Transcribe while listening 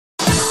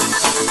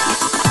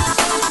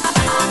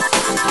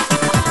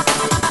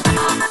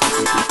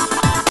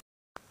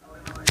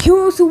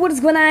Yo, so what is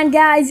going on,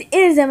 guys? It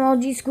is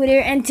MLG Squid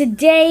here, and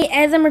today,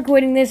 as I'm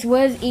recording this,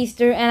 was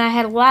Easter, and I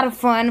had a lot of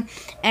fun,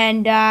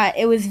 and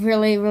it was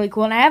really, really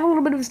cool. And I have a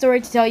little bit of a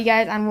story to tell you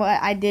guys on what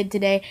I did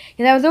today,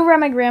 because I was over at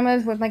my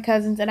grandma's with my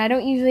cousins, and I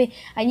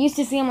used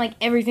to see them like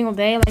every single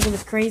day, like it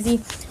was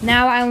crazy.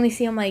 Now I only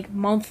see them like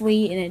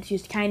monthly, and it's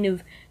just kind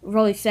of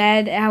really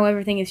sad how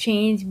everything has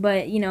changed,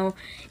 but you know,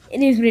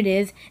 it is what it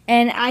is.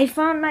 And I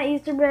found my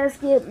Easter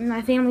basket.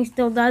 My family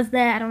still does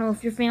that. I don't know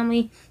if your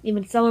family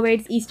even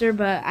celebrates Easter,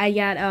 but I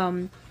got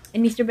an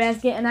Easter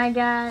basket, and I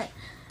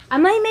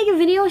might make a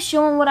video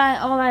showing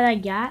all that I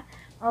got.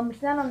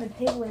 It's not on the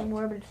table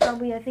anymore, but it's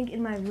probably, I think,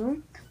 in my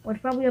room, or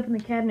it's probably up in the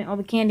cabinet. All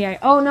the candy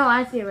oh no,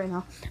 I see it right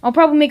now. I'll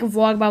probably make a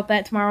vlog about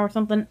that tomorrow or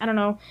something. I don't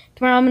know.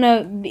 Tomorrow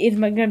it's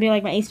gonna be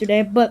like my Easter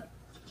day, but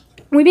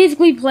we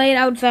basically played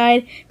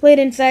outside, played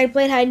inside,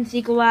 played hide and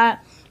seek a lot.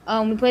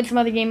 We played some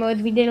other game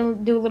modes. We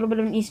did do a little bit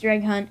of an Easter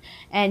egg hunt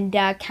and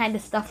kind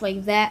of stuff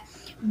like that.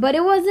 But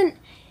it wasn't,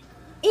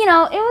 you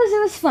know,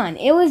 it was fun.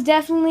 It was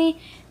definitely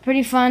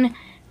pretty fun.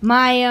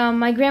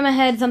 My grandma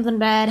had something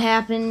bad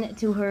happen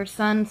to her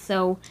son,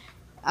 so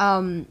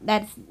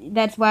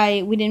that's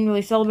why we didn't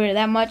really celebrate it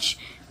that much,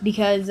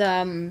 because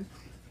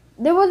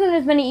there wasn't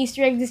as many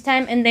Easter eggs this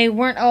time, and they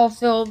weren't all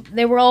filled.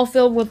 They were all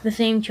filled with the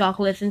same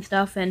chocolates and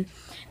stuff, and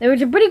there were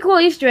some pretty cool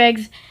Easter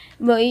eggs,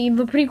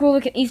 pretty cool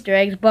looking Easter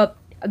eggs, but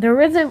there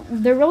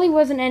really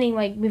wasn't any,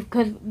 like,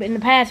 because in the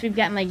past we've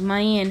gotten like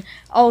money and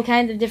all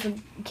kinds of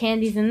different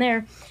candies in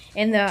there,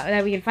 and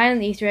that we could find in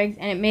the Easter eggs,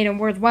 and it made them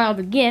worthwhile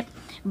to get.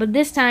 But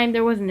this time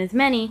there wasn't as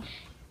many.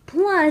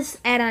 Plus,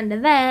 add on to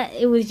that,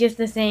 it was just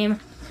the same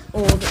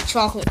old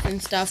chocolates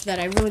and stuff that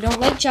I really don't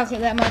like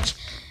chocolate that much.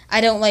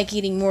 I don't like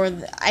eating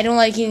I don't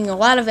like eating a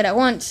lot of it at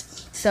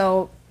once.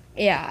 So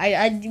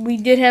yeah, we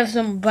did have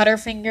some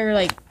Butterfinger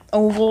like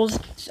ovals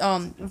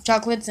of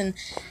chocolates, and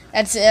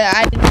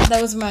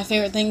those were my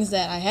favorite things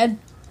that I had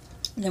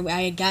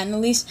gotten, at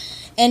least.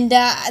 And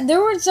there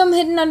were some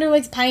hidden under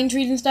like pine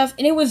trees and stuff,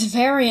 and it was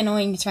very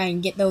annoying to try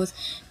and get those,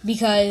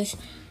 because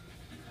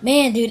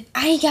man, dude,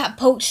 I got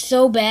poked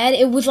so bad.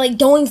 It was like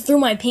going through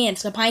my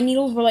pants. The pine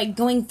needles were like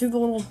going through the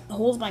little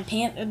holes in my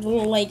pants, the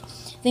little like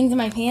things in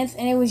my pants,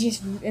 and it was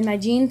just in my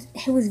jeans.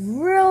 It was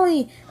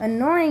really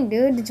annoying,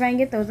 dude, to try and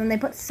get those, and they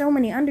put so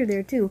many under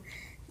there too.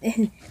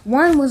 And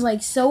one was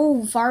like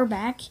so far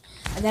back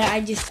that I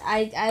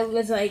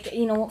was like,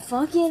 you know,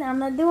 fuck it, I'm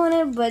not doing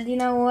it. But you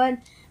know what,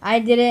 I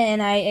did it, and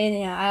I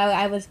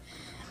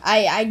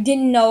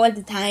didn't know at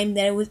the time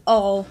that it was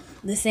all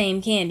the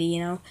same candy, you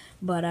know.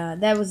 But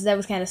that was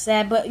kind of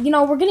sad. But you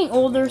know, we're getting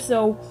older,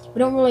 so we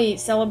don't really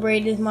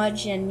celebrate as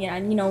much. And yeah,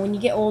 you know, when you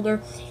get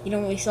older, you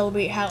don't really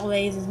celebrate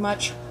holidays as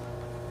much.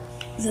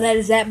 So that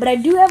is that. But I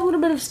do have a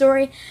little bit of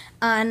story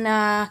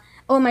on.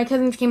 Oh, my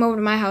cousins came over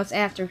to my house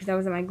after, because I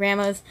was at my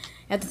grandma's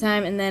at the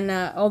time, and then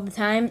all the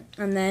time,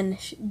 and then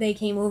they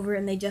came over,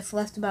 and they just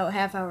left about a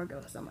half hour ago,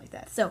 or something like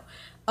that. So,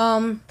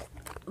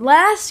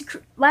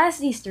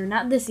 last Easter,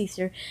 not this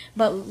Easter,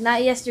 but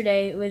not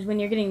yesterday, was when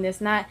you're getting this,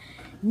 not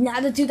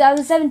the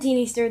 2017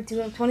 Easter,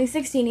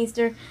 2016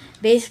 Easter.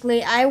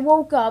 Basically, I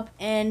woke up,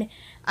 and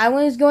I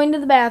was going to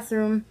the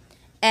bathroom,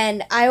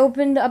 and I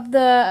opened up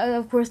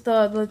of course,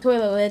 the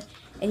toilet lid.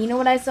 And you know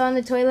what I saw in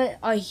the toilet?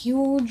 A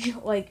huge,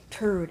 like,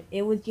 turd.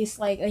 It was just,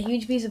 like, a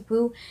huge piece of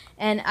poo.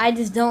 And I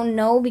just don't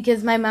know,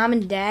 because my mom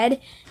and dad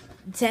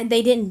said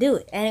they didn't do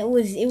it. And it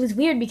was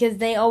weird, because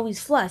they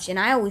always flush. And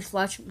I always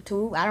flush,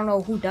 too. I don't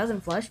know who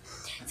doesn't flush.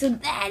 So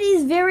that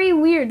is very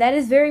weird. That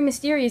is very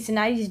mysterious. And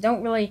I just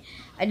don't really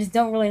know. I just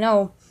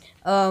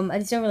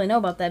don't really know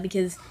about that,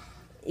 because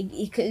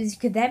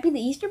could that be the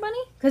Easter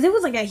Bunny? Because it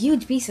was, like, a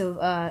huge piece of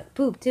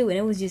poop, too. And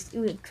it was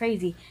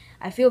crazy.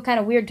 I feel kind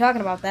of weird talking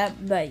about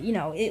that, but, you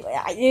know,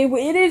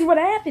 it is what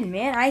happened,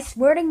 man. I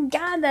swear to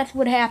God, that's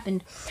what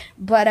happened.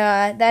 But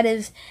that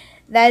is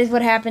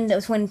what happened. It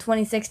was when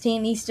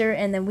 2016 Easter,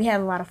 and then we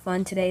had a lot of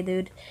fun today,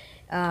 dude.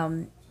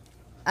 I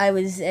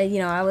was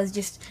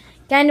just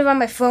kind of on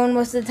my phone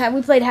most of the time.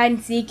 We played hide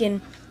and seek,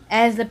 and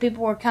as the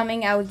people were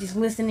coming, I was just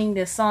listening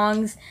to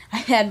songs. I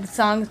had the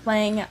songs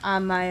playing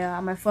on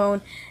my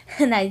phone,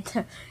 and I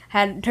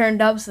had it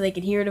turned up so they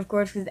could hear it, of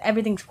course, because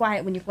everything's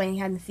quiet when you're playing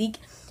hide and seek.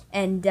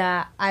 And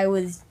I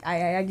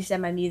just had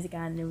my music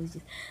on, and it was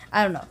just,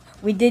 I don't know.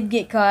 We did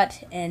get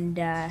caught, and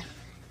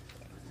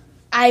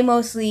I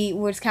mostly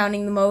was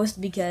counting the most,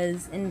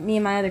 and me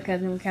and my other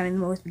cousin were counting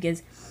the most,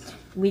 because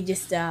we were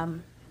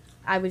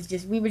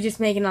just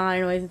making a lot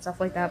of noise and stuff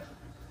like that.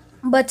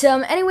 But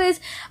anyways,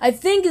 I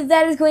think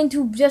that is going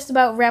to just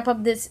about wrap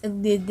up this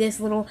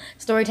little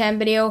story time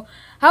video.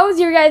 How was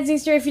your guys'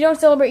 Easter? If you don't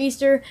celebrate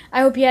Easter,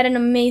 I hope you had an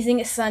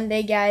amazing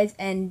Sunday, guys.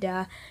 And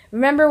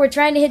remember, we're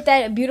trying to hit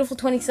that beautiful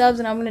 20 subs,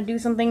 and I'm going to do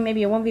something,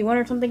 maybe a 1v1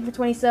 or something for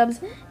 20 subs,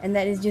 and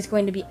that is just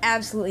going to be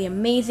absolutely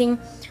amazing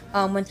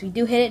once we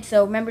do hit it.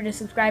 So remember to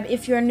subscribe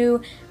if you're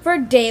new for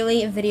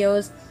daily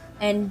videos.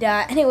 And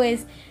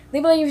anyways,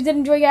 leave a like if you did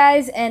enjoy,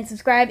 guys, and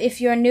subscribe if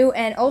you're new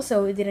and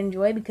also did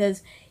enjoy,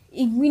 because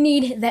we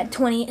need that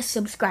 20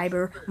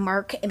 subscriber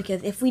mark,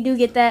 because if we do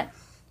get that,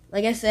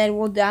 like I said,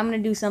 I'm gonna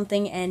do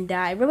something, and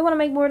I really want to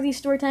make more of these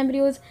story time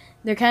videos.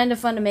 They're kind of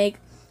fun to make,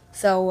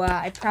 so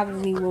I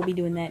probably will be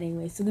doing that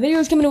anyway. So the video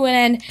is coming to an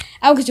end.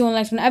 I'll catch you on the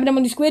next one. I've been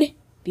MLG Squid.